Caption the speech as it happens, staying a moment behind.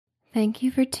Thank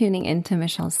you for tuning into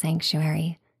Michelle's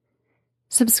Sanctuary.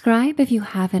 Subscribe if you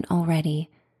haven't already,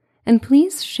 and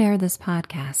please share this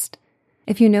podcast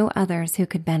if you know others who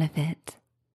could benefit.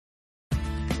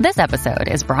 This episode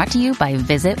is brought to you by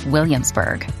Visit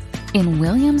Williamsburg. In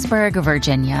Williamsburg,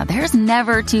 Virginia, there's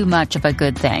never too much of a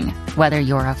good thing. Whether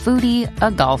you're a foodie,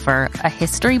 a golfer, a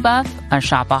history buff, a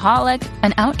shopaholic,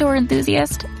 an outdoor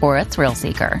enthusiast, or a thrill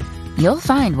seeker, you'll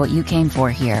find what you came for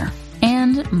here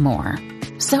and more.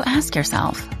 So ask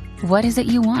yourself, what is it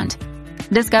you want?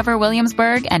 Discover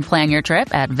Williamsburg and plan your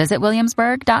trip at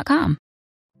visitwilliamsburg.com.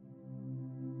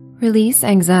 Release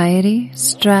anxiety,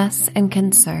 stress, and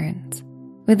concerns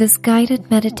with this guided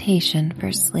meditation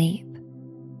for sleep.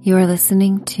 You are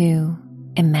listening to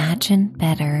Imagine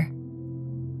Better.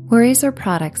 Worries are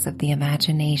products of the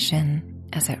imagination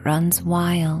as it runs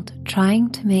wild,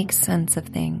 trying to make sense of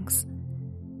things.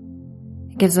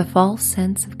 It gives a false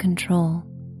sense of control.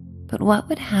 But what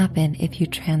would happen if you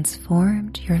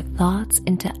transformed your thoughts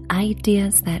into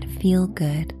ideas that feel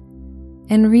good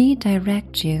and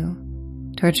redirect you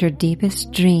towards your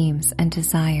deepest dreams and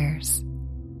desires?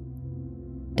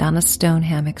 Donna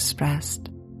Stoneham expressed,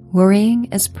 "Worrying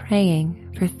is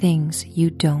praying for things you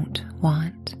don't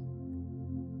want."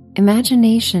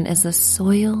 Imagination is the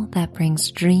soil that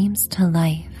brings dreams to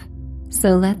life,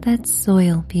 so let that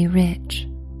soil be rich.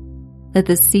 Let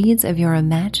the seeds of your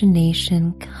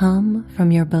imagination come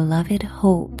from your beloved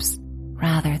hopes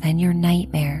rather than your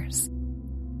nightmares.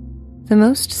 The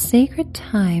most sacred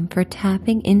time for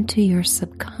tapping into your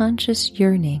subconscious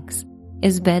yearnings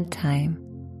is bedtime.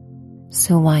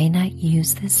 So why not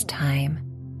use this time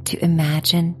to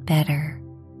imagine better?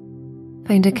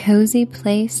 Find a cozy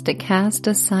place to cast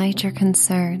aside your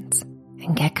concerns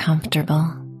and get comfortable.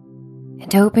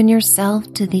 And open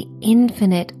yourself to the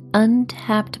infinite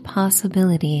untapped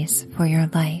possibilities for your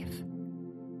life.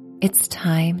 It's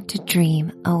time to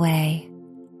dream away.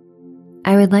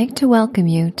 I would like to welcome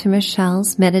you to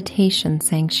Michelle's Meditation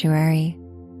Sanctuary.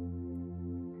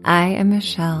 I am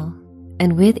Michelle,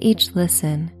 and with each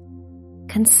listen,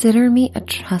 consider me a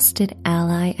trusted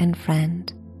ally and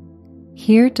friend,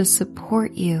 here to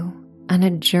support you on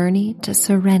a journey to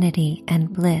serenity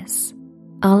and bliss.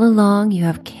 All along, you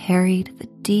have carried the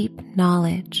deep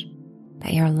knowledge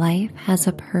that your life has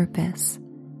a purpose.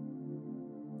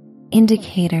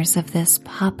 Indicators of this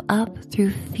pop up through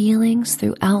feelings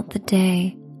throughout the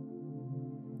day,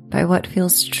 by what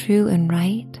feels true and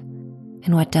right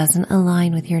and what doesn't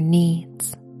align with your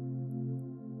needs.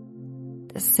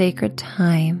 The sacred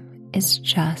time is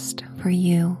just for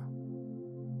you.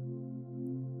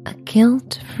 A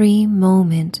guilt-free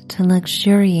moment to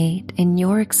luxuriate in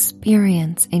your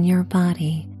experience in your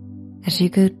body as you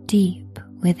go deep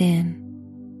within.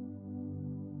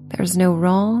 There's no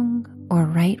wrong or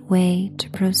right way to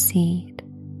proceed.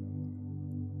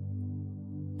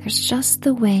 There's just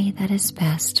the way that is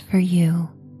best for you.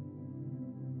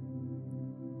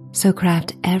 So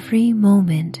craft every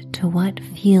moment to what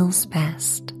feels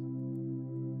best.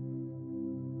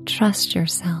 Trust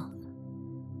yourself.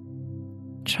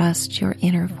 Trust your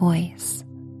inner voice,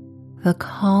 the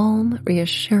calm,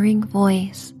 reassuring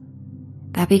voice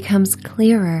that becomes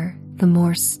clearer the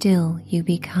more still you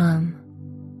become.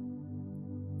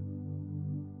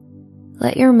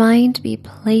 Let your mind be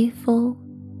playful,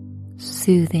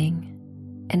 soothing,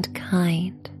 and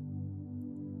kind.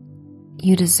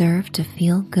 You deserve to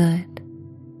feel good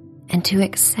and to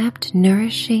accept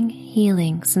nourishing,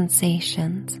 healing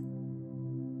sensations.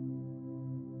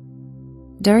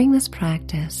 During this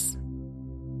practice,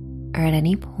 or at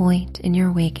any point in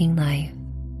your waking life,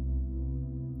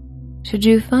 should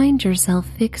you find yourself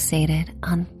fixated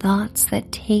on thoughts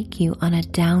that take you on a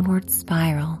downward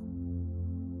spiral,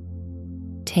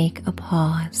 take a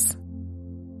pause.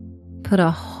 Put a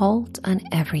halt on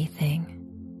everything.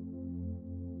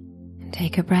 And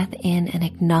take a breath in and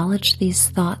acknowledge these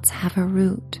thoughts have a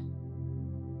root.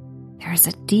 There is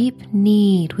a deep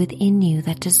need within you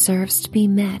that deserves to be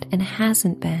met and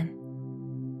hasn't been.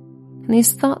 And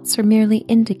these thoughts are merely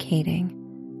indicating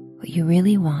what you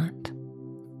really want.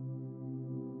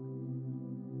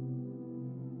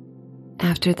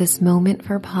 After this moment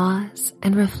for pause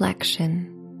and reflection,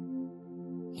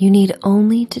 you need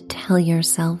only to tell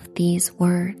yourself these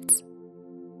words.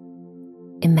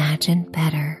 Imagine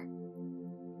better.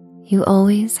 You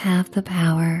always have the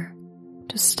power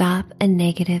to stop a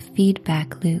negative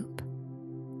feedback loop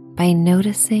by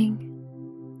noticing,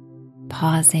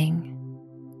 pausing,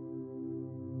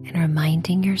 and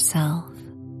reminding yourself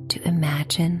to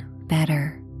imagine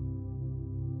better.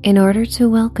 In order to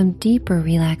welcome deeper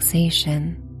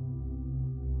relaxation,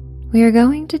 we are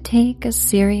going to take a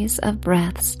series of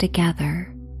breaths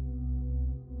together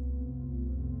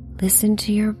listen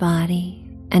to your body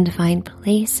and find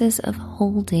places of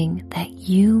holding that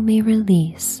you may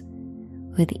release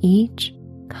with each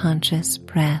conscious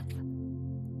breath.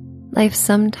 Life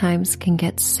sometimes can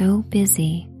get so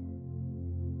busy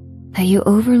that you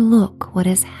overlook what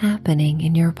is happening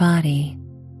in your body.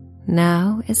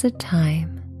 Now is a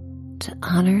time to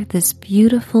honor this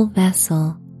beautiful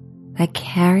vessel that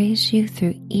carries you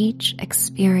through each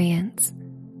experience,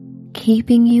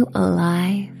 keeping you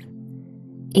alive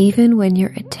even when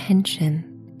your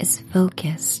attention is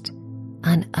focused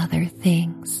on other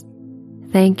things.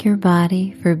 Thank your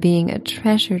body for being a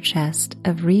treasure chest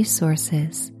of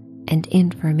resources and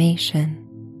information.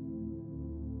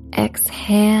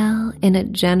 Exhale in a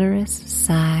generous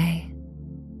sigh,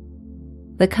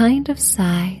 the kind of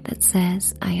sigh that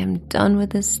says, I am done with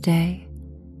this day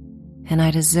and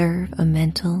I deserve a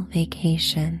mental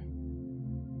vacation.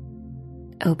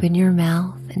 Open your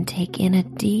mouth and take in a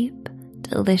deep,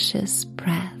 delicious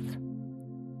breath.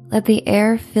 Let the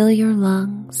air fill your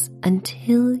lungs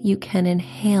until you can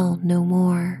inhale no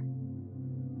more.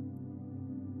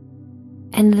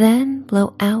 And then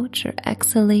blow out your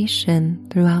exhalation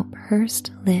throughout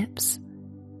pursed lips,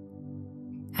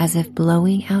 as if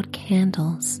blowing out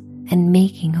candles and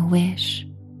making a wish.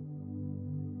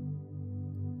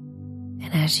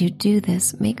 And as you do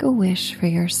this, make a wish for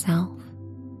yourself.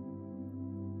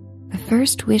 The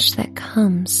first wish that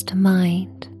comes to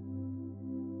mind.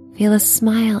 Feel a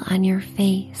smile on your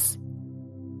face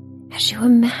as you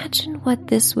imagine what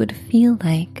this would feel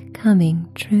like coming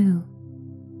true.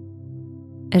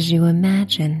 As you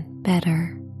imagine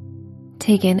better,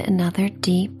 take in another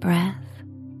deep breath,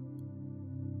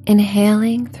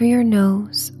 inhaling through your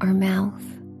nose or mouth.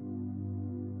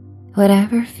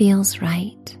 Whatever feels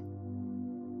right.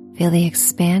 Feel the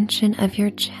expansion of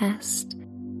your chest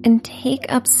and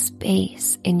take up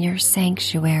space in your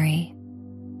sanctuary.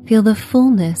 Feel the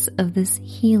fullness of this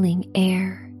healing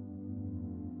air.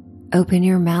 Open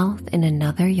your mouth in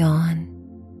another yawn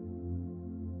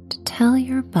to tell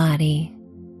your body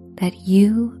that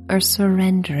you are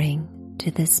surrendering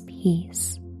to this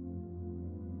peace.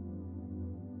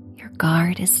 Your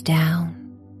guard is down,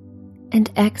 and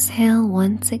exhale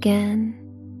once again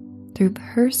through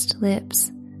pursed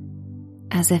lips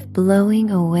as if blowing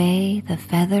away the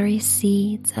feathery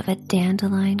seeds of a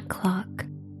dandelion clock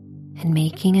and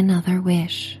making another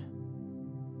wish.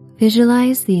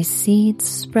 Visualize these seeds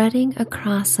spreading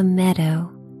across a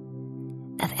meadow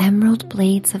of emerald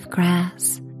blades of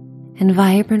grass and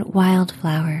vibrant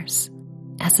wildflowers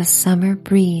as a summer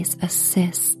breeze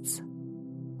assists.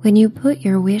 When you put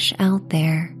your wish out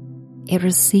there, it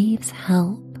receives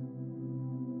help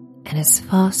and is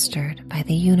fostered by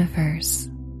the universe.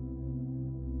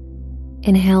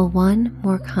 Inhale one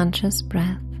more conscious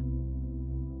breath.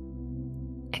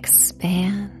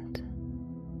 Expand,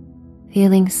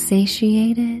 feeling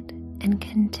satiated and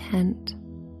content.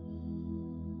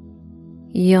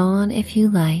 Yawn if you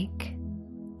like.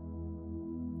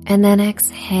 And then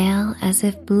exhale as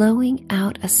if blowing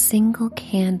out a single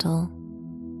candle.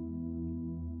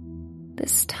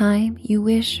 This time you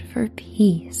wish for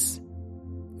peace,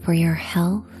 for your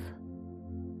health,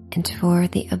 and for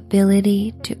the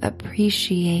ability to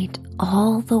appreciate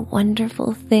all the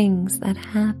wonderful things that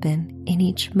happen in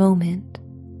each moment.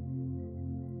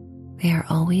 They are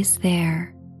always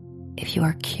there if you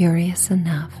are curious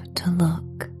enough to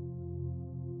look.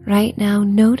 Right now,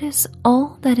 notice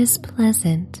all that is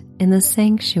pleasant in the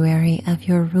sanctuary of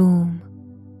your room,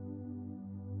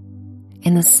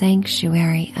 in the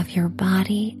sanctuary of your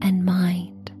body and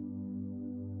mind.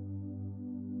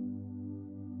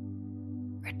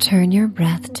 Return your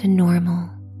breath to normal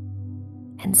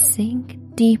and sink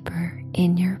deeper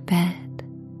in your bed.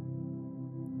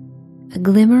 A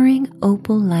glimmering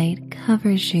opal light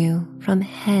covers you from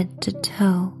head to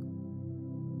toe.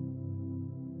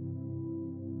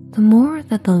 The more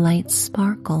that the light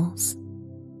sparkles,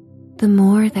 the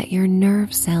more that your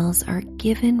nerve cells are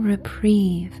given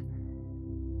reprieve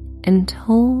and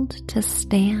told to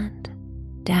stand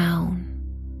down.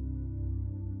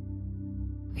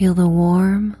 Feel the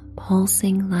warm,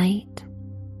 pulsing light.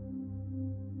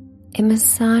 It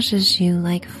massages you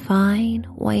like fine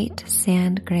white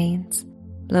sand grains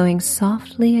blowing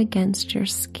softly against your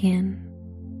skin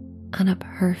on a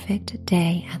perfect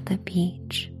day at the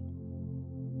beach.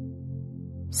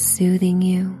 Soothing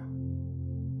you,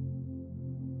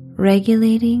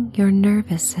 regulating your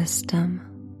nervous system,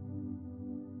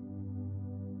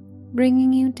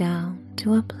 bringing you down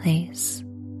to a place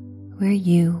where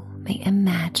you may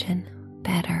imagine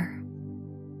better.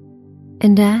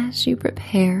 And as you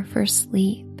prepare for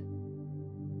sleep,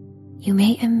 you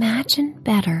may imagine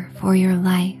better for your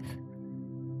life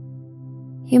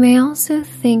You may also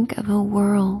think of a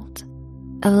world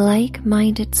of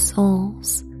like-minded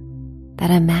souls that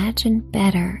imagine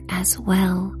better as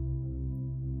well,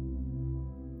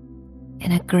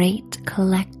 in a great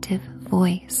collective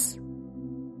voice,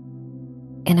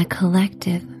 in a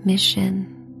collective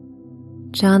mission.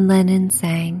 John Lennon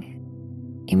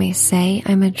sang, "You may say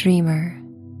I'm a dreamer,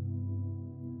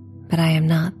 but I am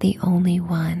not the only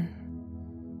one."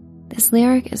 This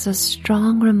lyric is a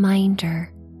strong reminder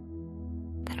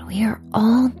that we are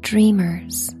all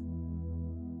dreamers.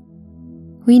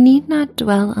 We need not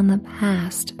dwell on the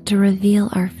past to reveal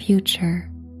our future.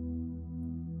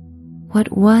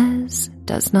 What was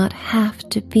does not have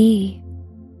to be.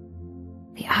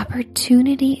 The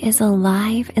opportunity is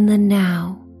alive in the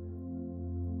now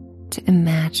to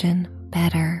imagine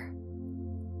better.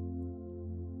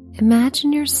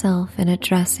 Imagine yourself in a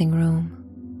dressing room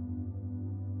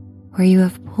where you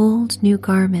have pulled new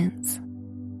garments,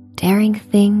 daring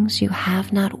things you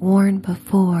have not worn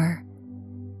before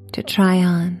to try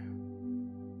on.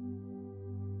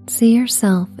 See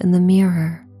yourself in the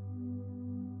mirror.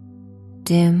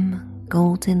 Dim,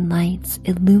 golden lights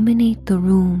illuminate the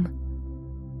room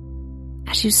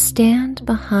as you stand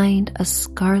behind a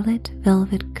scarlet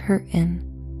velvet curtain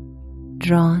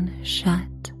drawn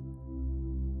shut.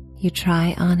 You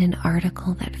try on an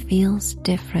article that feels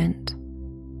different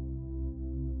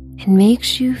and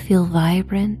makes you feel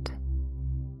vibrant,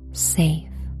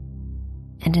 safe,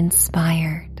 and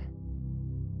inspired.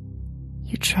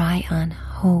 You try on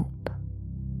hope.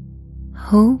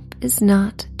 Hope is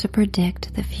not to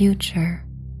predict the future.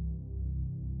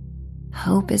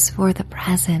 Hope is for the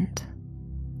present,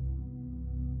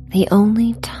 the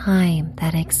only time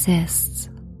that exists.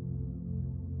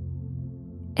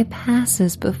 It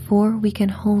passes before we can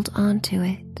hold on to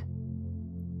it.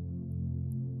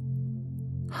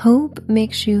 Hope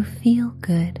makes you feel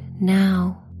good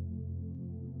now.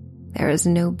 There is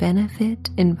no benefit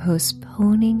in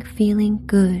postponing feeling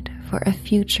good for a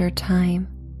future time.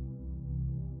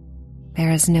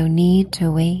 There is no need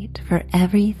to wait for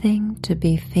everything to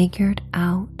be figured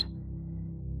out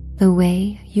the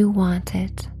way you want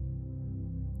it,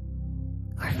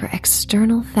 or for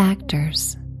external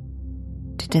factors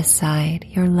to decide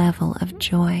your level of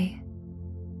joy.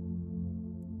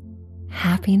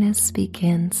 Happiness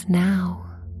begins now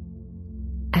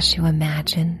as you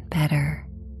imagine better.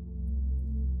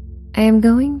 I am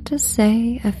going to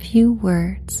say a few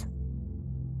words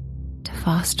to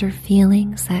foster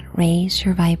feelings that raise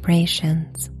your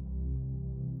vibrations.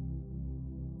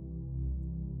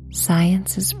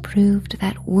 Science has proved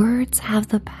that words have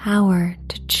the power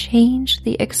to change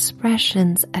the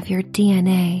expressions of your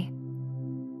DNA.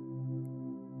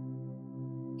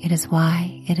 It is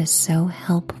why it is so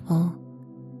helpful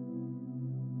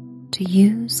to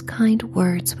use kind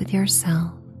words with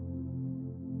yourself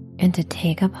and to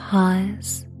take a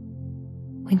pause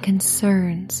when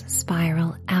concerns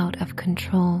spiral out of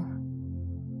control.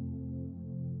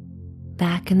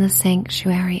 Back in the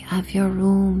sanctuary of your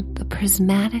room, the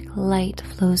prismatic light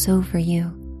flows over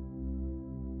you,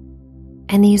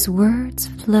 and these words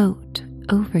float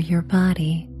over your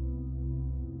body.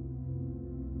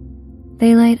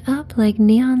 They light up like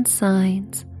neon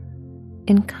signs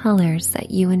in colors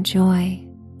that you enjoy,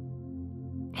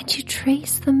 and you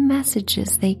trace the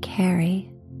messages they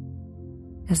carry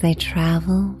as they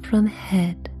travel from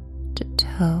head to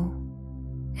toe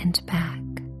and back.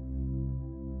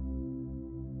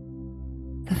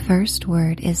 The first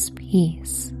word is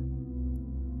peace.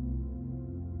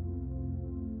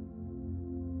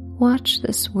 Watch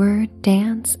this word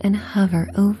dance and hover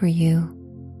over you,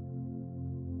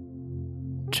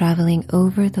 traveling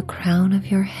over the crown of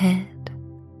your head,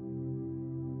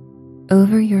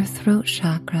 over your throat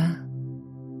chakra,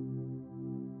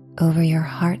 over your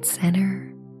heart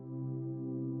center,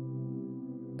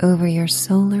 over your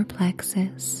solar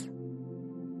plexus,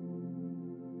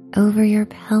 over your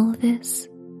pelvis,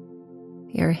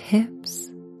 your hips,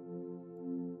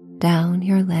 down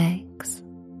your legs,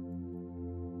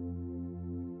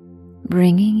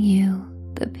 bringing you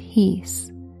the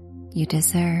peace you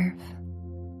deserve.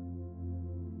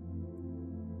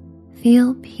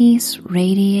 Feel peace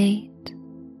radiate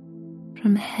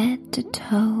from head to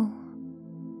toe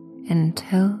and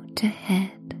toe to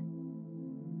head.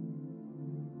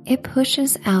 It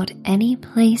pushes out any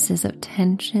places of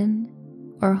tension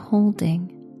or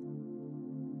holding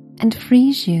and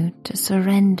frees you to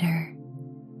surrender,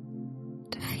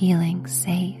 to feeling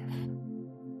safe,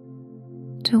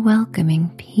 to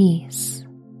welcoming peace.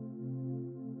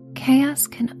 Chaos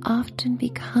can often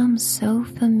become so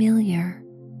familiar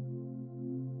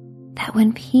that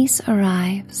when peace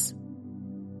arrives,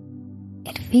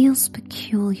 it feels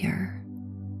peculiar.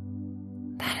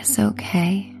 That is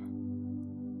okay.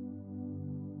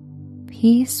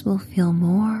 Peace will feel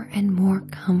more and more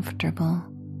comfortable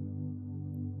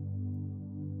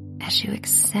as you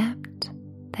accept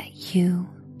that you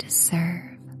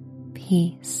deserve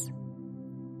peace.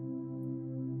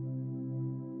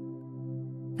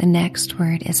 The next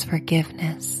word is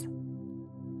forgiveness.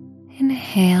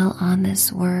 Inhale on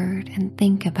this word and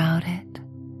think about it.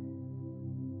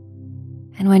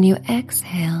 And when you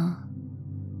exhale,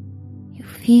 you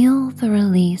feel the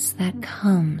release that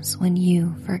comes when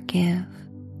you forgive.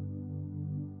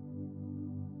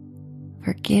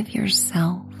 Forgive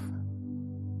yourself.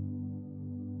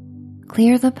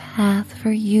 Clear the path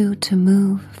for you to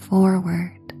move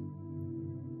forward,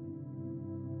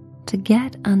 to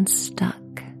get unstuck,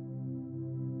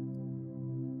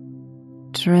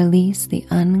 to release the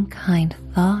unkind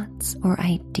thoughts or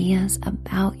ideas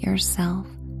about yourself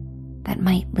that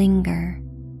might linger.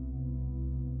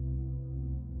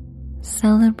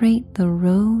 Celebrate the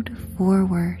road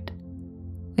forward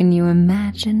when you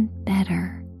imagine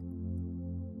better,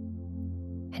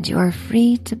 and you are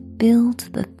free to build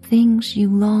the things you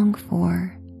long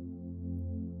for.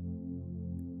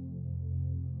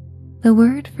 The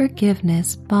word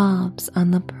forgiveness bobs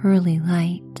on the pearly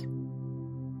light,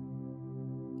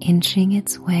 inching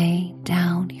its way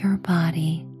down your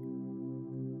body.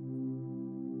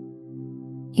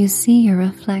 You see your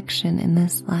reflection in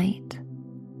this light.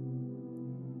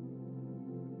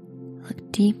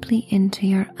 Look deeply into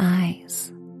your eyes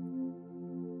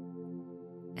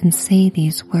and say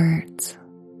these words: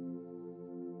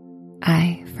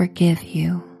 I forgive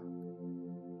you.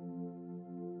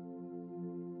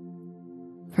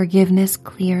 Forgiveness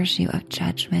clears you of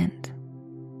judgment.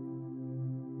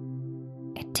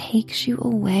 It takes you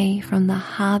away from the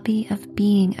hobby of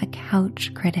being a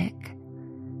couch critic.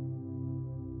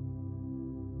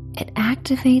 It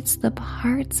activates the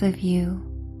parts of you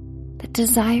that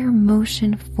desire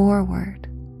motion forward,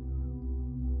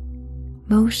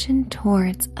 motion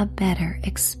towards a better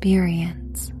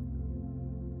experience.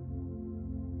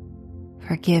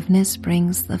 Forgiveness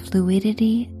brings the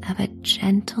fluidity of a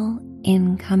gentle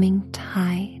incoming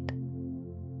tide,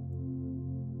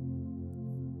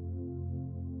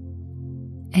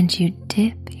 and you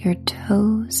dip your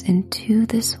toes into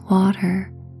this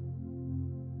water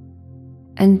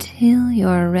until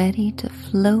you're ready to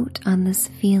float on this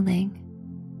feeling,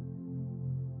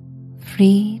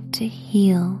 free to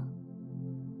heal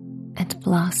and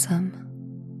blossom.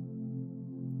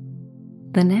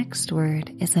 The next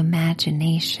word is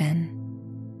imagination.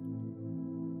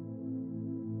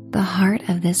 The heart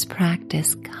of this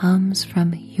practice comes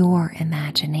from your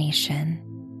imagination.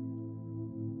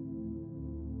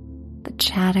 The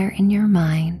chatter in your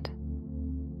mind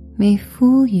may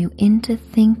fool you into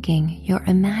thinking your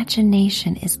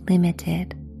imagination is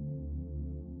limited,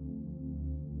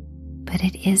 but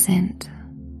it isn't.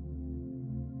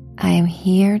 I am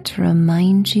here to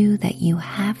remind you that you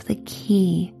have the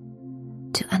key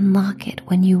to unlock it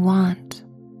when you want.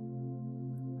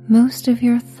 Most of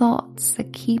your thoughts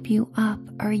that keep you up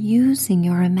are using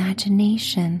your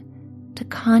imagination to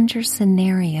conjure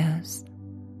scenarios,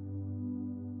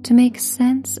 to make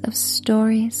sense of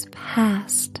stories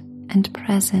past and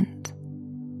present,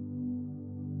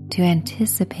 to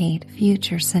anticipate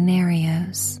future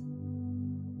scenarios.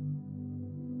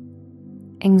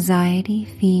 Anxiety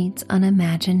feeds on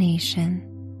imagination.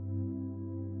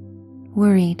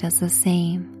 Worry does the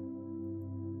same.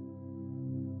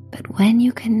 But when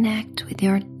you connect with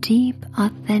your deep,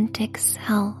 authentic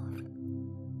self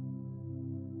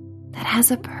that has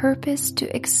a purpose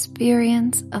to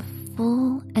experience a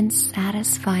full and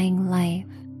satisfying life,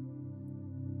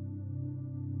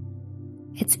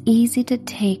 it's easy to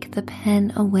take the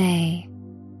pen away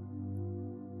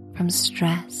from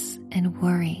stress and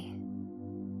worry.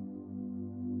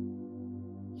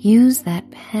 Use that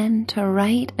pen to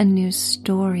write a new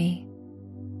story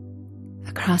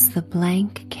across the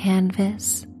blank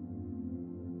canvas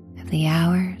of the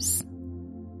hours,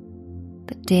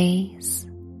 the days,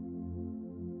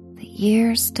 the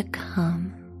years to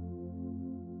come,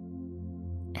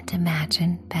 and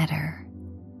imagine better.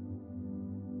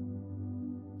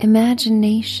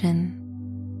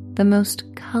 Imagination, the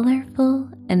most colorful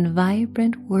and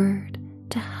vibrant word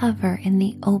to hover in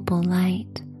the opal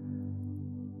light,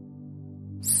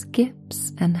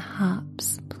 skips and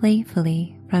hops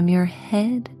playfully from your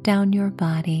head down your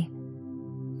body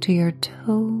to your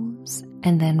toes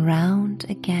and then round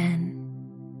again.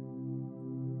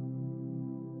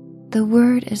 The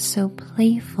word is so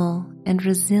playful and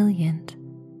resilient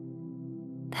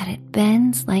that it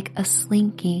bends like a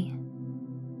slinky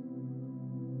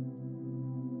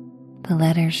The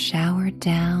letters shower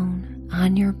down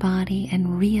on your body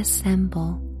and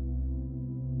reassemble.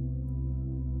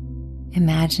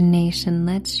 Imagination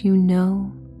lets you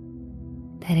know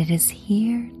that it is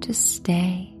here to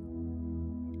stay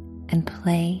and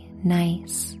play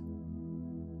nice.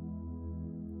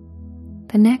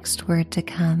 The next word to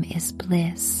come is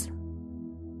bliss.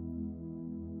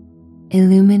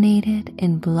 Illuminated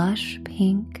in blush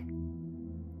pink,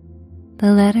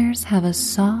 the letters have a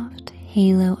soft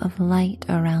halo of light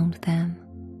around them.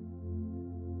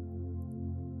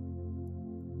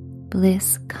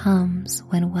 Bliss comes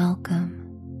when welcome.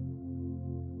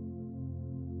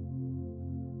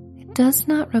 It does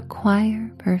not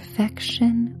require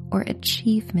perfection or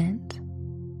achievement.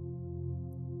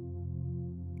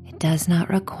 It does not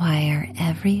require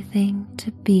everything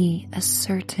to be a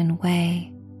certain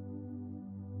way.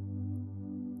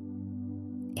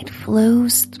 It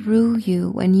flows through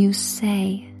you when you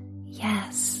say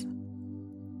yes.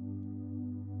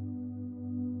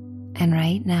 And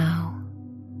right now,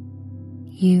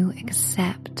 you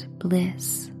accept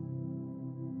bliss.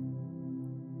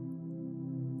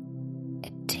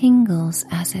 It tingles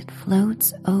as it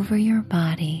floats over your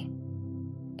body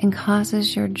and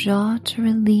causes your jaw to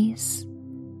release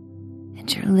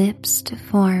and your lips to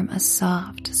form a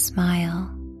soft smile.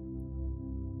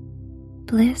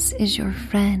 Bliss is your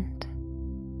friend.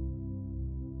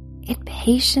 It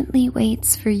patiently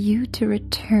waits for you to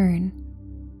return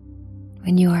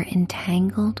when you are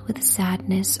entangled with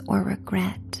sadness or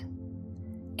regret.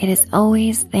 It is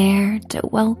always there to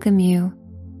welcome you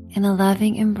in a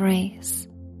loving embrace.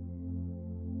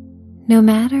 No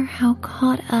matter how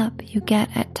caught up you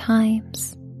get at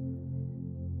times,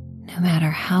 no matter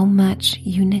how much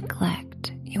you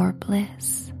neglect your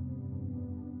bliss,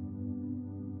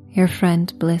 your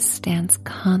friend Bliss stands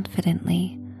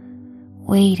confidently,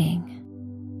 waiting,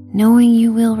 knowing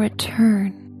you will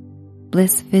return.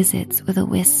 Bliss visits with a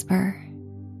whisper,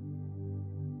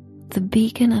 the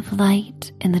beacon of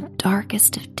light in the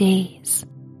darkest of days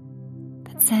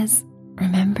that says,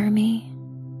 "Remember me?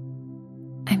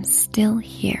 I'm still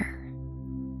here.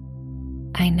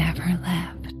 I never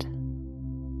left."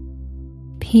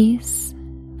 Peace,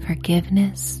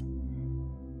 forgiveness,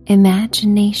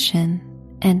 imagination,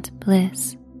 and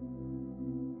bliss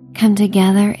come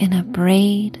together in a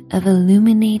braid of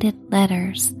illuminated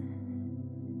letters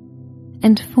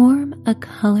and form a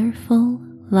colorful,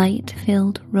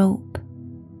 light-filled rope.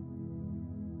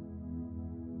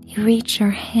 You reach your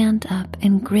hand up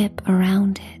and grip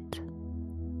around it.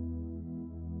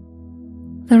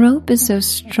 The rope is so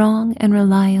strong and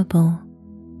reliable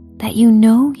that you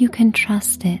know you can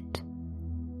trust it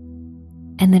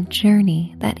and the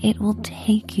journey that it will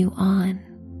take you on.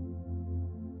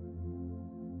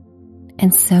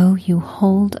 And so you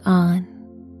hold on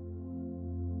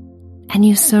and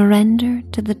you surrender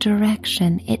to the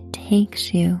direction it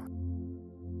takes you.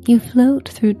 You float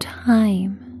through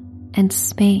time and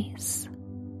space,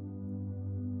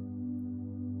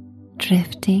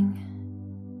 drifting,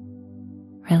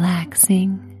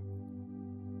 relaxing.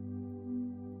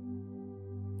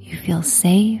 You feel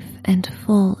safe and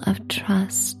full of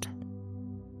trust.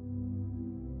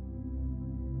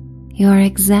 You are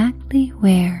exactly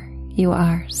where you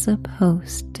are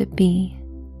supposed to be.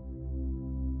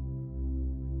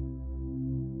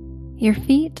 Your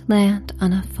feet land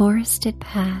on a forested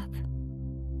path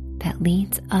that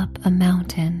leads up a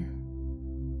mountain.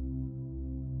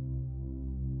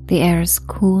 The air is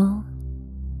cool,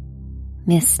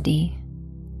 misty,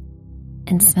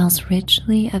 and smells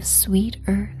richly of sweet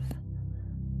earth,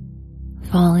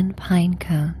 fallen pine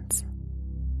cones,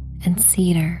 and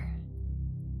cedar.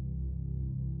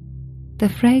 The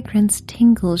fragrance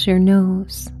tingles your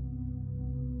nose.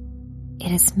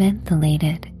 It is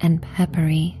mentholated and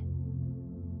peppery.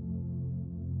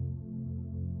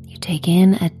 You take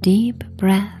in a deep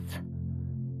breath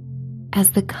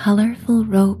as the colorful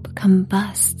rope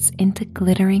combusts into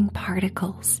glittering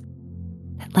particles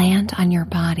that land on your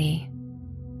body.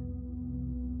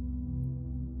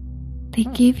 They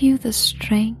give you the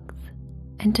strength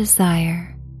and desire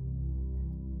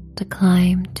to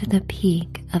climb to the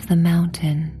peak of the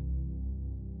mountain.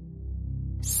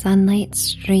 Sunlight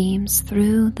streams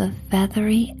through the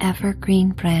feathery evergreen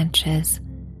branches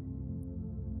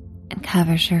and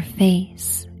covers your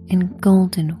face in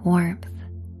golden warmth.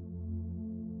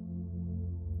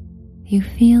 You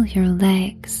feel your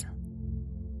legs,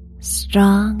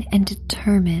 strong and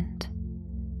determined,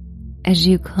 as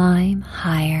you climb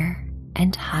higher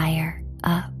and higher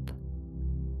up.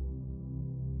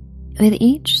 With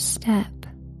each step,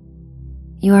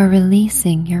 you are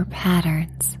releasing your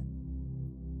patterns.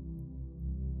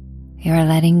 You are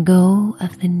letting go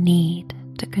of the need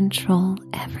to control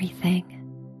everything.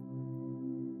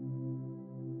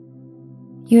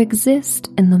 You exist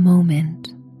in the moment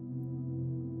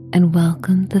and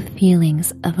welcome the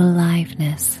feelings of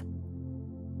aliveness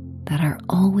that are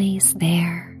always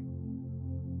there.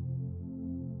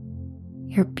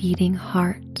 Your beating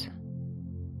heart,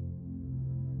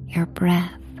 your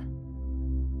breath,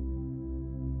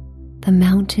 the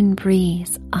mountain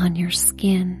breeze on your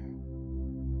skin,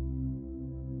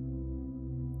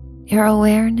 your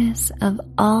awareness of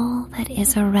all that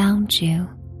is around you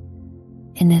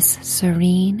in this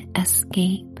serene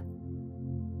escape.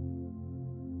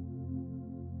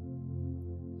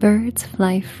 Birds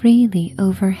fly freely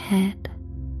overhead,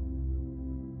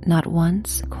 not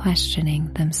once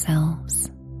questioning themselves.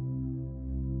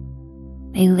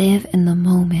 They live in the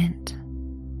moment.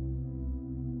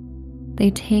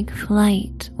 They take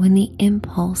flight when the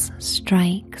impulse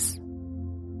strikes.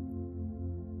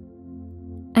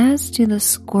 As do the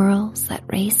squirrels that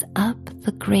race up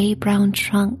the gray-brown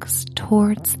trunks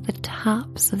towards the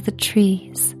tops of the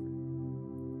trees.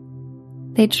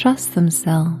 They trust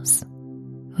themselves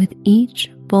with each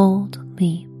bold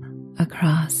leap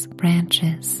across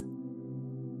branches.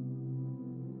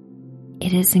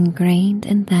 It is ingrained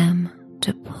in them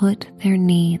to put their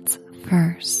needs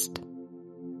first.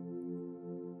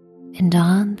 And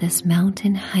on this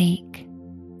mountain hike,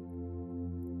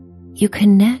 you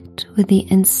connect with the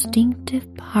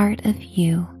instinctive part of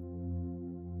you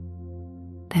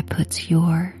that puts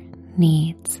your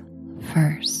needs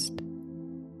first.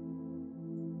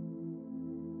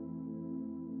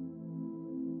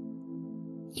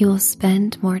 You will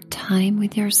spend more time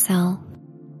with yourself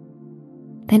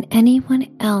than anyone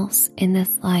else in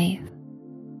this life.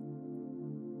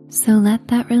 So let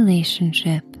that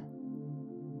relationship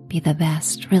be the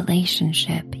best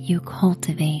relationship you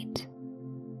cultivate.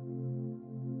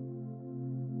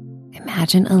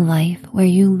 Imagine a life where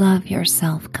you love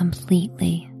yourself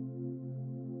completely.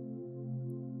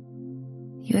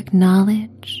 You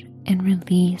acknowledge and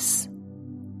release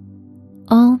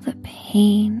all the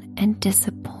pain and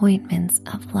disappointments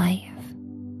of life.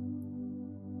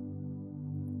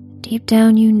 Deep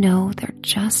down, you know they're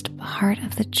just part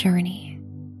of the journey.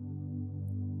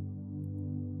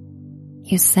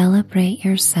 You celebrate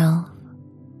yourself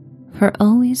for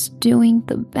always doing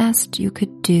the best you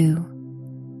could do,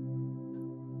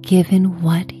 given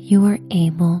what you were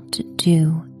able to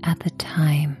do at the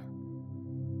time.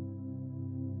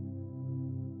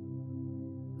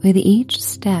 With each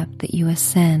step that you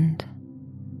ascend,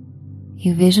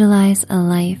 you visualize a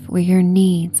life where your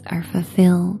needs are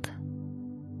fulfilled.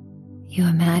 You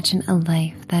imagine a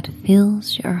life that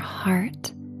fills your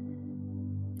heart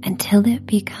until it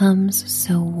becomes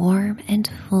so warm and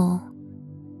full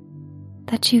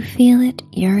that you feel it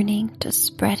yearning to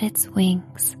spread its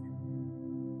wings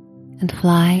and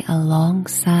fly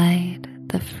alongside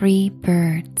the free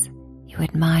birds you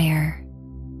admire.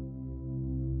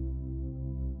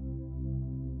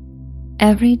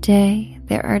 Every day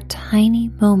there are tiny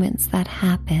moments that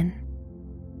happen,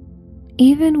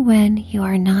 even when you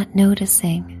are not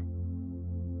noticing,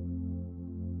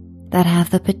 that have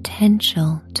the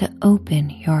potential to open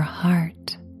your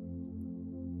heart.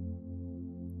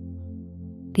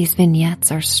 These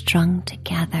vignettes are strung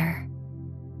together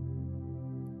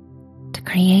to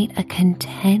create a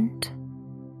content,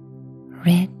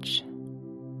 rich,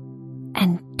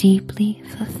 and deeply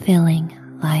fulfilling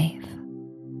life.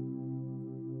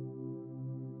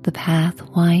 The path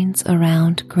winds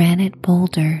around granite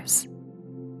boulders,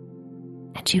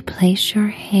 and you place your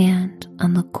hand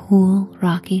on the cool,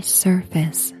 rocky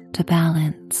surface to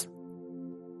balance.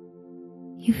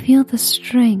 You feel the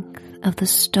strength of the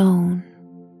stone,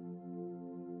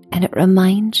 and it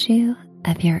reminds you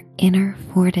of your inner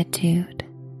fortitude.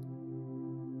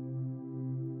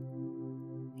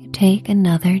 You take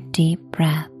another deep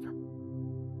breath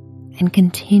and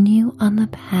continue on the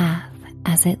path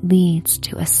as it leads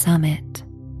to a summit.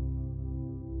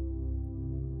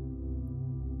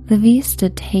 The vista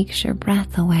takes your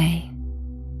breath away.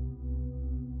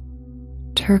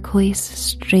 Turquoise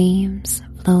streams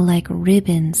flow like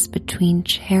ribbons between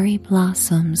cherry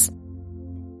blossoms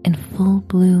in full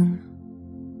bloom.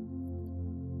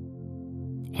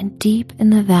 And deep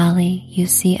in the valley, you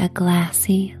see a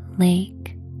glassy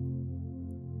lake.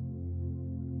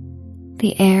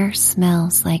 The air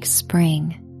smells like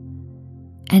spring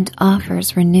and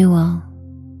offers renewal.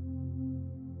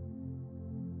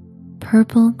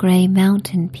 Purple-gray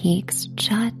mountain peaks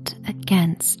jut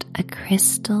against a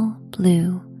crystal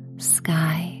blue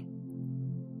sky.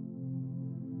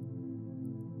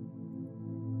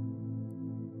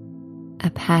 A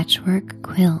patchwork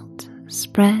quilt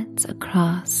spreads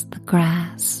across the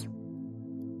grass.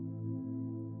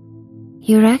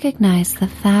 You recognize the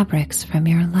fabrics from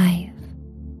your life.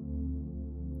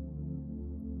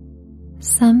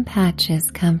 Some patches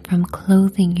come from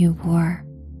clothing you wore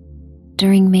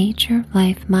during major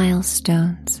life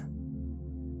milestones.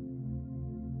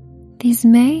 These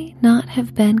may not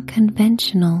have been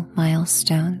conventional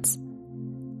milestones,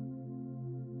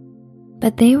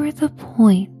 but they were the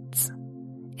points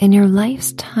in your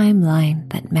life's timeline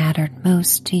that mattered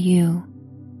most to you.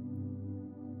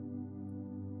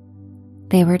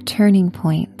 They were turning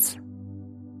points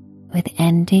with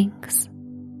endings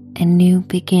and new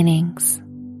beginnings.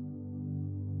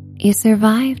 You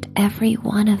survived every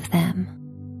one of them.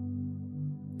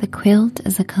 The quilt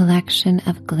is a collection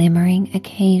of glimmering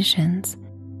occasions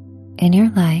in your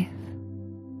life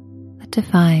that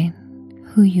define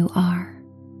who you are.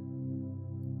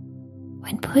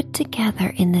 When put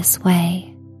together in this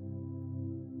way,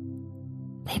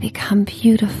 they become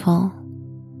beautiful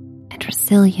and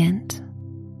resilient.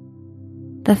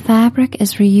 The fabric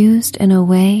is reused in a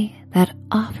way that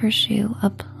offers you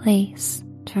a place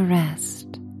to rest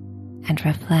and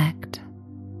reflect.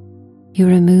 You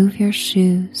remove your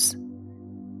shoes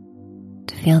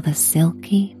to feel the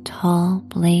silky, tall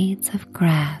blades of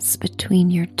grass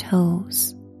between your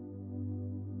toes.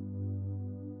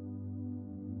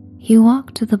 You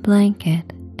walk to the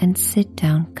blanket and sit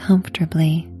down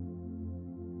comfortably.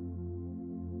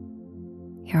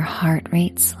 Your heart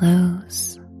rate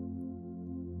slows.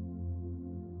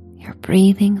 Your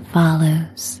breathing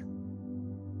follows.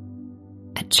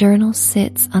 A journal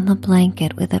sits on the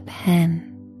blanket with a pen.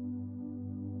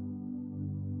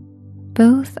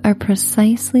 Both are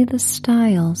precisely the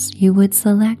styles you would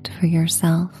select for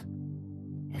yourself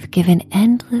if given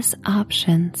endless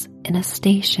options in a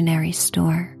stationery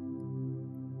store.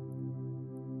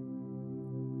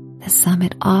 The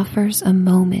summit offers a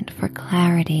moment for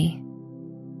clarity,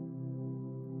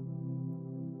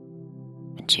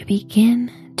 and you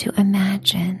begin to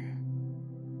imagine.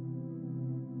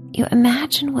 You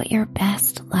imagine what your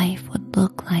best life would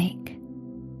look like.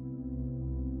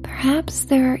 Perhaps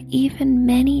there are even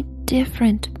many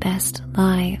different best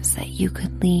lives that you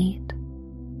could lead.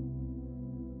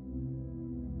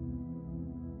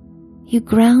 You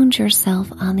ground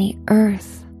yourself on the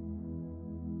earth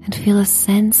and feel a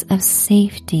sense of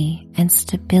safety and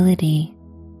stability.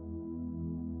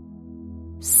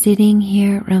 Sitting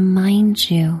here reminds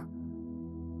you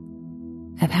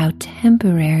of how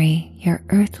temporary your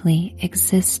earthly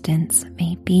existence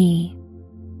may be.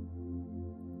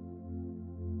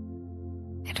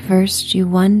 At first you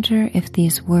wonder if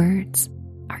these words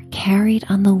are carried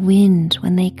on the wind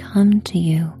when they come to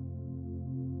you,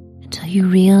 until you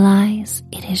realize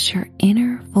it is your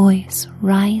inner voice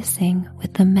rising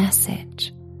with the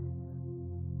message.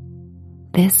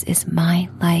 This is my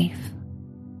life,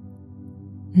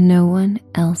 no one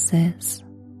else's.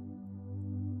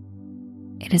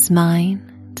 It is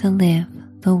mine to live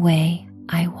the way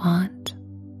I want.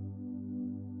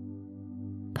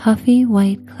 Puffy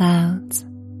white clouds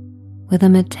with a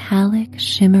metallic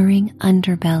shimmering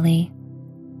underbelly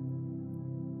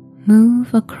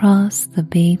move across the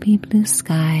baby blue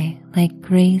sky like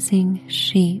grazing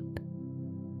sheep.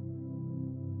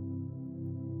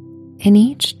 In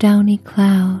each downy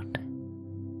cloud,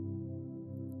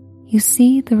 you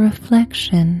see the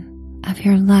reflection of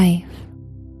your life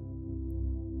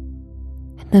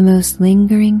and the most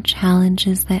lingering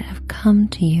challenges that have come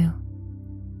to you.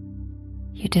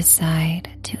 You decide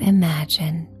to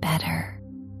imagine better.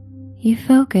 You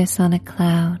focus on a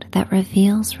cloud that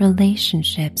reveals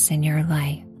relationships in your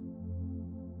life.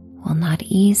 While not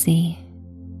easy,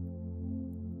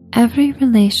 every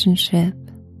relationship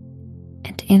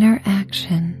and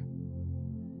interaction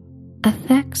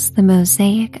affects the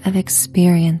mosaic of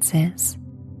experiences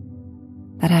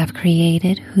that have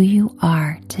created who you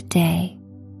are today.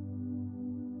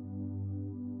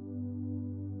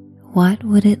 What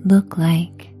would it look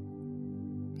like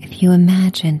if you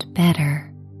imagined better?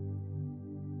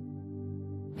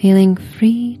 Feeling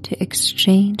free to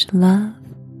exchange love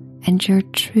and your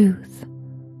truth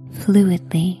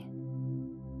fluidly.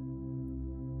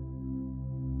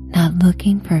 Not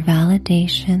looking for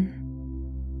validation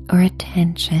or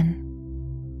attention,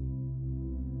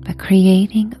 but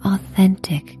creating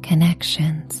authentic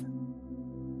connections.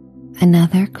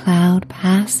 Another cloud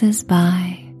passes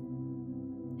by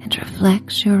and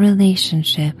reflects your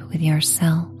relationship with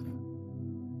yourself.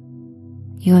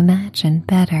 You imagine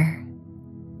better.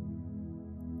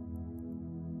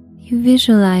 You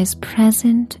visualize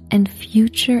present and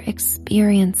future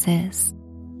experiences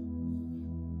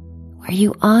where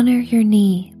you honor your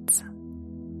needs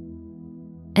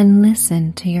and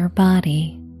listen to your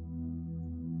body.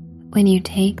 When you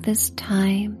take this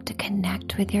time to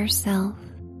connect with yourself,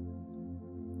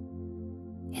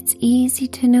 it's easy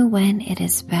to know when it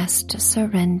is best to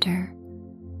surrender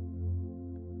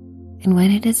and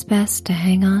when it is best to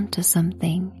hang on to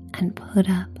something and put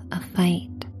up a fight.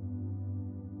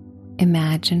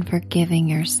 Imagine forgiving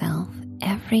yourself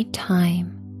every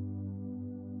time,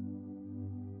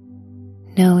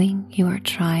 knowing you are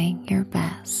trying your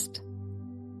best.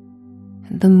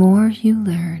 And the more you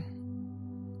learn,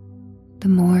 the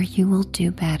more you will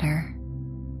do better.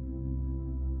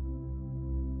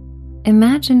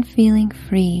 Imagine feeling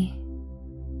free,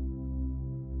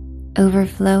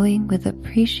 overflowing with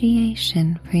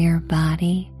appreciation for your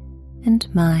body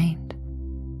and mind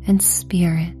and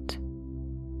spirit,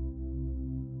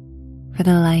 for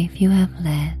the life you have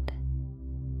led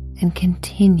and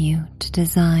continue to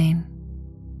design.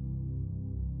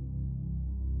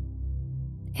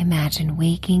 Imagine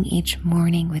waking each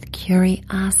morning with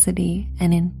curiosity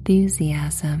and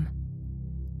enthusiasm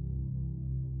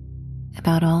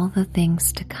about all the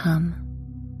things to come,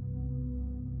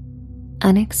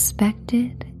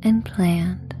 unexpected and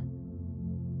planned,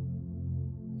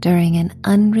 during an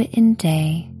unwritten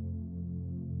day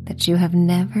that you have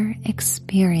never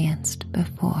experienced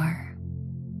before.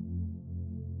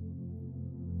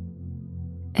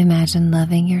 Imagine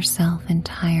loving yourself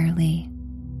entirely,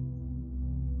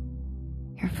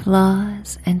 your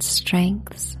flaws and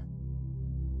strengths,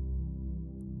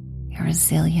 your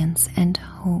resilience and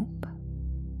hope.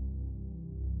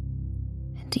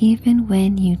 And even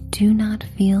when you do not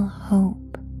feel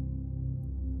hope,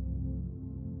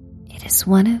 it is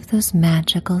one of those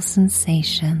magical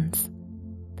sensations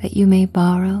that you may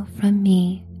borrow from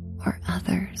me or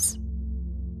others.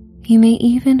 You may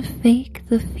even fake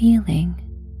the feeling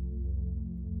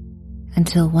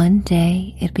until one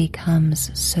day it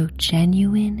becomes so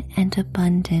genuine and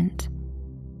abundant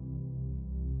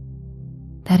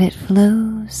that it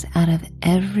flows out of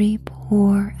every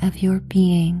pore of your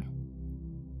being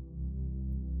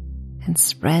and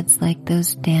spreads like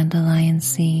those dandelion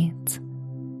seeds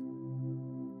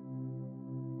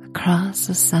across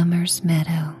a summer's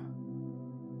meadow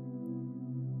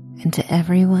and to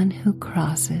everyone who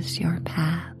crosses your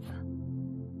path.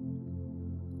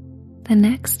 The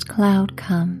next cloud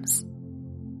comes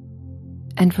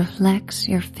and reflects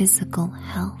your physical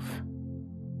health.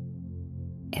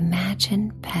 Imagine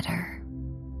better.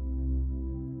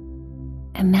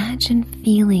 Imagine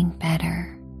feeling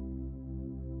better.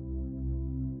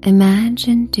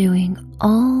 Imagine doing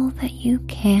all that you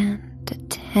can to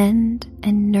tend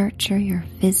and nurture your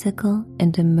physical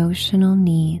and emotional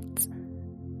needs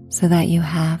so that you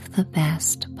have the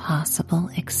best possible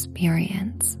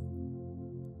experience.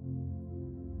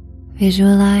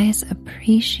 Visualize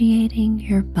appreciating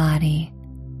your body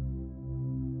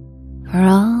for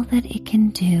all that it can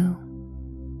do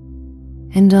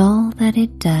and all that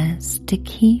it does to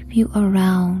keep you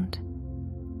around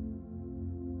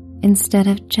instead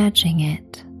of judging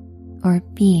it or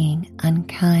being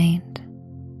unkind.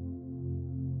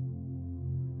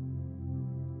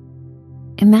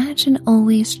 Imagine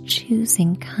always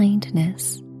choosing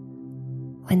kindness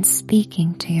when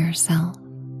speaking to yourself.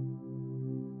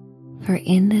 For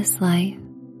in this life,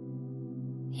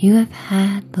 you have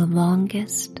had the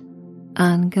longest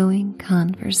ongoing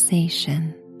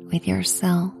conversation with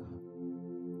yourself.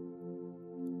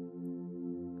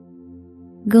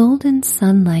 Golden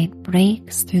sunlight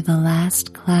breaks through the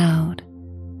last cloud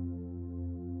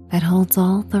that holds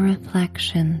all the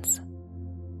reflections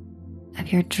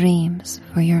of your dreams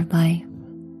for your life.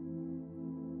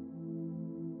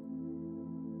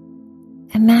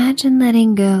 Imagine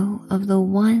letting go of the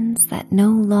ones that no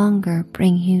longer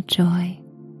bring you joy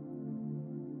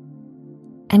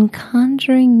and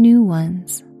conjuring new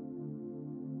ones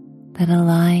that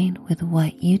align with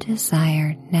what you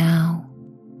desire now.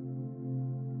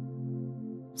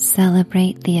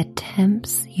 Celebrate the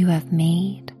attempts you have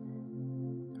made,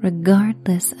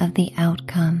 regardless of the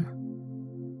outcome.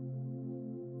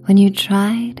 When you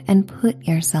tried and put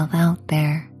yourself out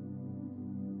there,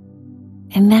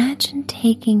 imagine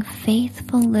taking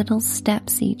faithful little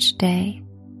steps each day,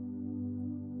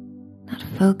 not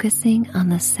focusing on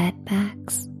the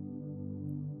setbacks,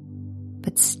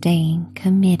 but staying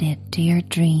committed to your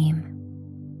dream.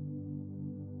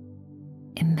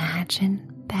 Imagine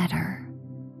better.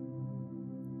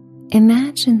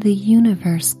 Imagine the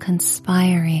universe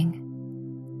conspiring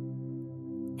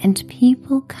and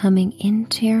people coming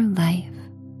into your life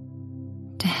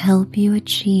to help you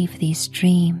achieve these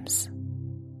dreams.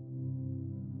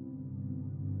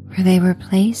 for they were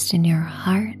placed in your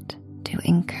heart to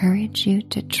encourage you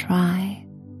to try,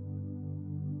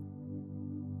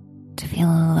 to feel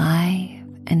alive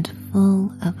and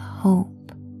full of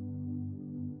hope,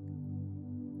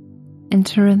 and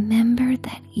to remember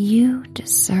that you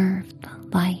deserve the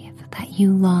life that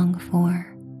you long for.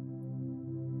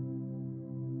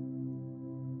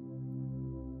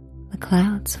 The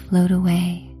clouds float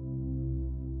away,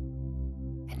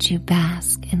 and you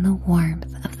bask in the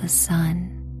warmth of the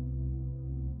sun.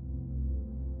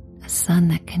 A sun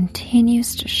that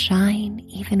continues to shine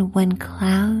even when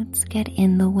clouds get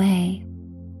in the way.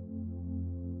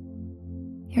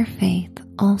 Your faith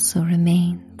also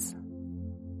remains,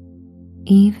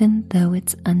 even though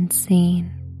it's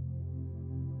unseen.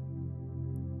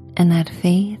 And that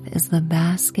faith is the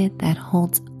basket that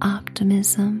holds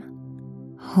optimism,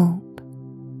 hope,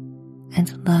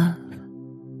 and love.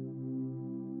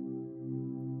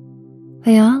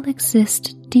 They all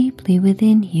exist deeply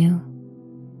within you,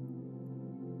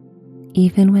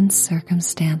 even when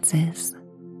circumstances,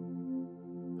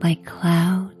 like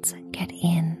clouds, get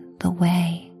in the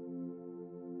way.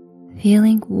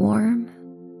 Feeling warm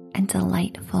and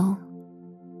delightful,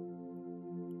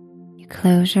 you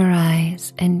close your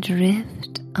eyes and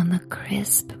drift on the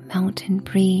crisp mountain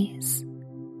breeze.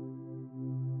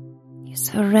 You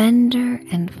surrender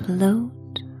and float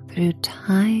through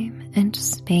time and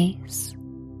space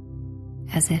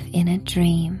as if in a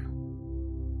dream,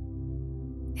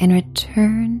 and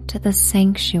return to the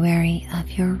sanctuary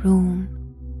of your room.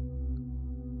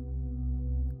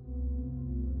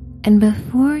 And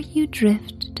before you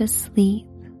drift to sleep,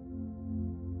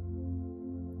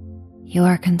 you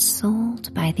are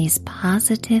consoled by these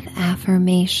positive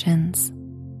affirmations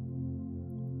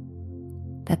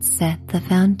that set the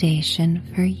foundation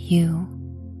for you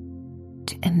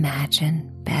to imagine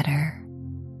better.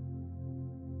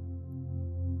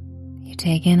 You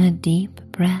take in a deep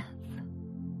breath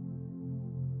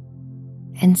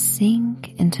and sink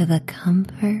into the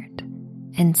comfort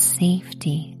and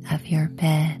safety of your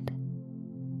bed.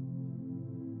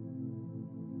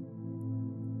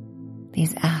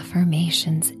 These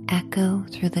affirmations echo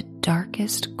through the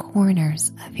darkest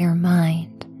corners of your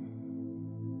mind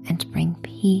and bring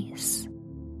peace,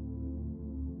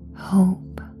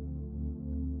 hope,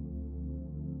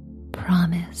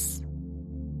 promise.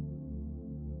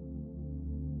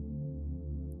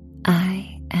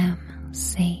 I am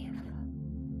safe.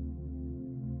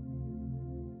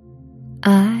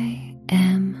 I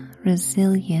am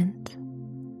resilient.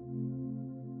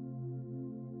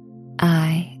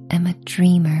 I am a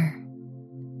dreamer.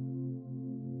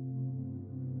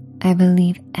 I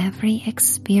believe every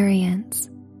experience,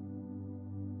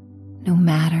 no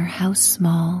matter how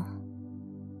small,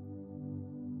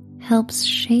 helps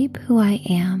shape who I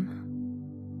am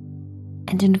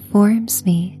and informs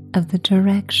me of the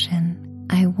direction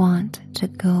I want to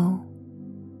go.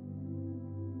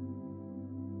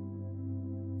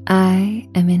 I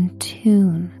am in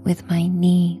tune with my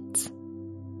needs.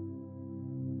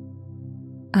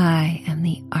 I am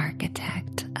the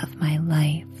architect of my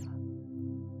life.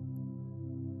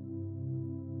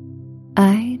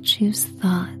 I choose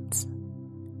thoughts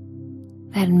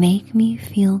that make me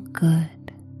feel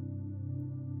good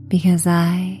because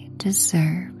I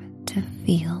deserve to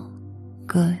feel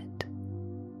good.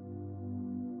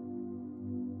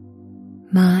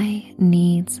 My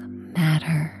needs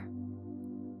matter.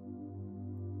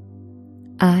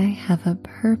 I have a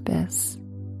purpose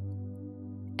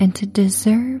and to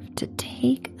deserve to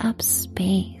take up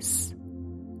space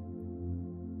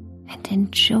and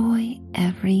enjoy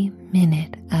every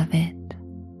minute of it.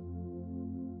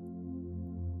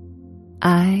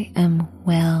 I am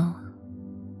well.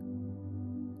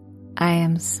 I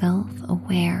am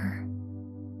self-aware.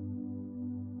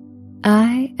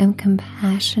 I am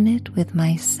compassionate with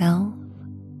myself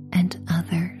and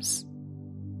others.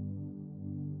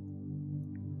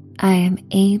 I am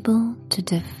able to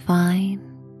define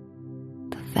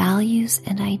the values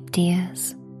and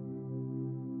ideas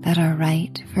that are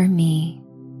right for me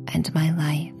and my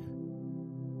life.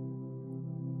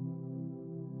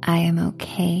 I am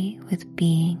okay with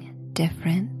being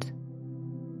different.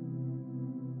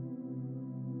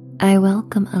 I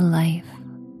welcome a life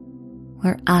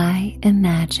where I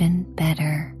imagine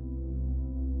better.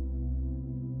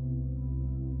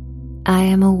 I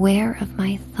am aware of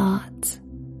my thoughts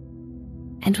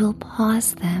and will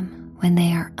pause them when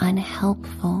they are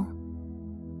unhelpful,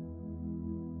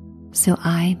 so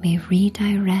I may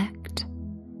redirect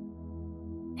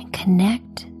and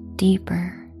connect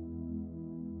deeper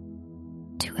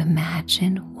to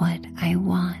imagine what I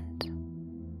want.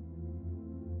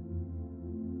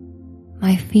 My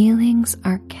My feelings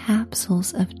are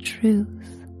capsules of truth,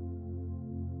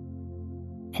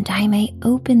 and I may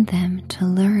open them to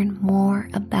learn more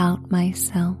about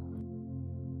myself.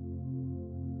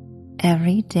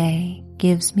 Every day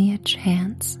gives me a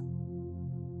chance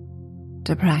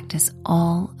to practice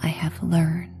all I have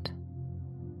learned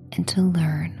and to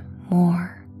learn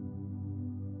more.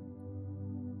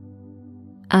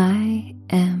 I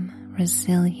am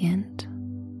resilient.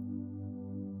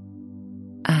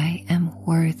 I am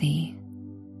worthy.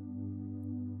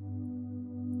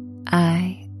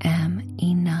 I am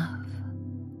enough.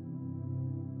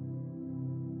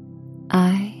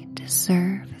 I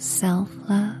deserve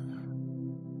self-love,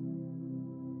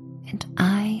 and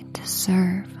I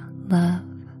deserve love.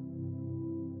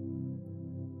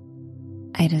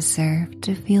 I deserve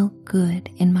to feel good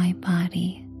in my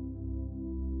body.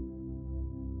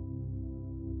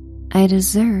 I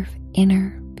deserve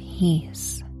inner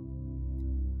peace.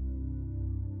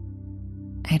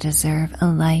 I deserve a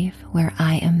life where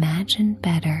I imagine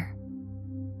better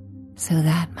so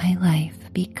that my life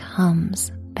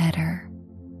becomes better.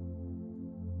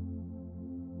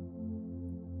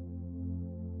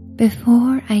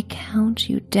 Before I count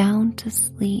you down to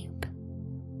sleep,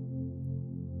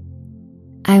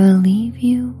 I will leave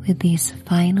you with these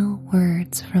final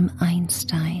words from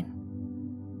Einstein.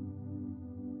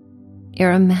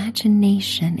 Your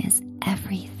imagination is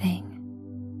everything.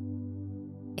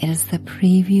 It is the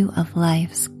preview of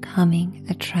life's coming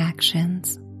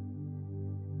attractions.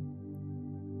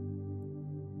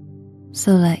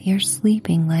 So let your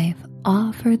sleeping life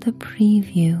offer the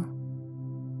preview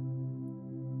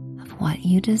of what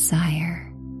you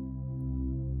desire,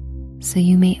 so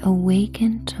you may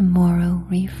awaken tomorrow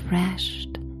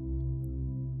refreshed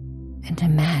and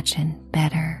imagine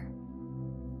better.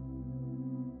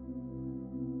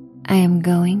 I am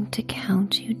going to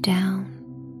count you down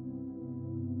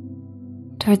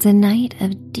towards a night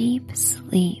of deep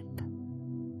sleep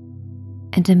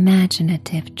and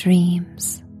imaginative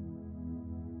dreams.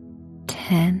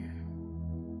 10,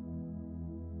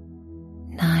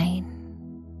 9,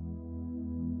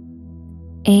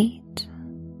 8,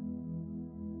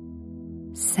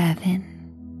 7,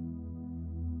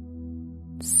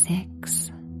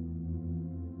 6,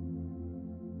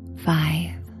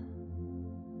 5,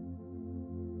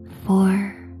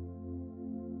 4,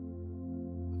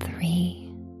 3,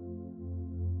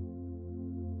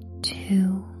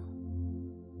 2,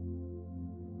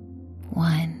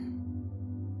 1.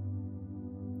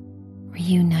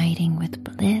 Reuniting with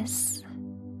bliss,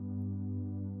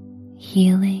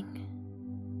 healing,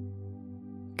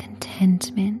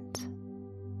 contentment,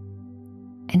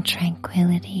 and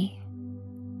tranquility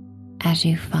as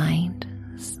you find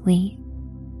sleep.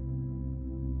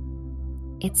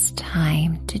 It's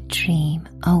time to dream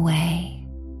away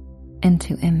and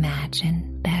to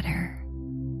imagine better.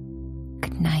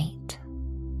 Good night.